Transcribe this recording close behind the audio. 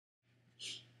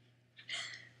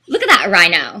that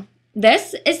rhino.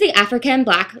 This is the African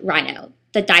Black Rhino,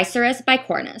 the Dicerus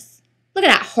bicornis. Look at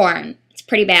that horn. It's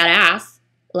pretty badass.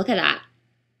 Look at that.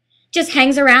 Just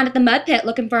hangs around at the mud pit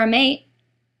looking for a mate.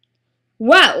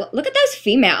 Whoa, look at those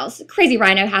females. Crazy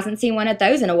Rhino hasn't seen one of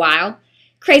those in a while.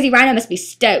 Crazy Rhino must be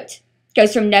stoked.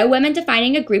 Goes from no women to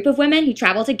finding a group of women who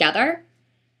travel together.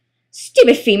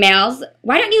 Stupid females.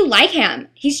 Why don't you like him?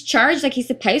 He's charged like he's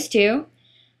supposed to.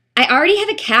 I already have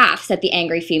a calf, said the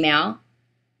angry female.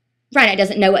 Rhino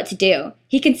doesn't know what to do.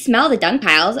 He can smell the dung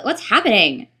piles. What's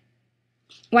happening?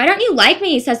 Why don't you like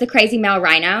me, says the crazy male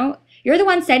rhino. You're the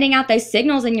one sending out those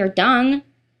signals in your dung.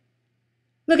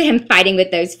 Look at him fighting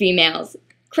with those females.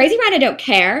 Crazy Rhino don't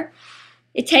care.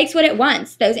 It takes what it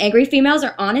wants. Those angry females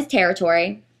are on his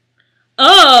territory.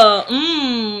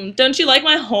 Oh, don't you like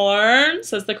my horn?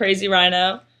 Says the crazy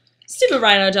rhino. Stupid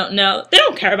rhino don't know. They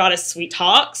don't care about his sweet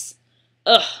talks.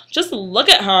 Ugh, just look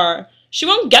at her. She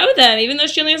won't get with him even though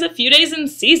she only has a few days in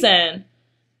season.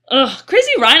 Ugh,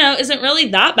 crazy rhino isn't really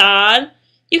that bad.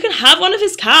 You can have one of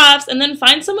his calves and then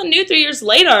find someone new 3 years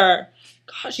later.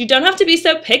 Gosh, you don't have to be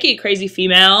so picky, crazy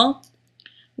female.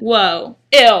 Whoa,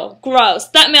 ew, gross.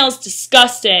 That male's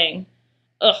disgusting.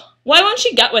 Ugh, why won't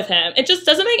she get with him? It just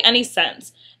doesn't make any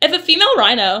sense. If a female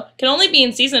rhino can only be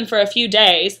in season for a few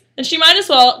days, then she might as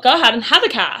well go ahead and have a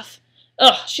calf.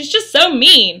 Ugh, she's just so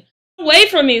mean. Get away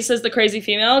from me, says the crazy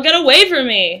female. Get away from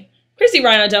me. Crazy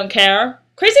rhino don't care.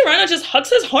 Crazy rhino just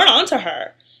hooks his horn onto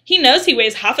her. He knows he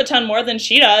weighs half a ton more than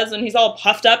she does when he's all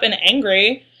puffed up and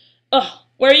angry. Ugh,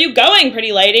 where are you going,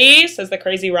 pretty lady? Says the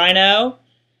crazy rhino.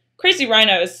 Crazy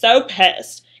rhino is so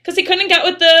pissed because he couldn't get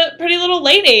with the pretty little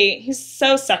lady. He's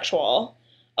so sexual.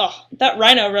 Oh, that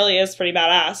rhino really is pretty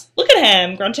badass. Look at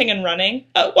him, grunting and running.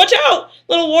 Oh, watch out,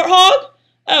 little warthog.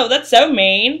 Oh, that's so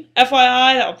mean.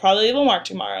 FYI, that will probably leave a mark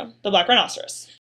tomorrow. The black rhinoceros.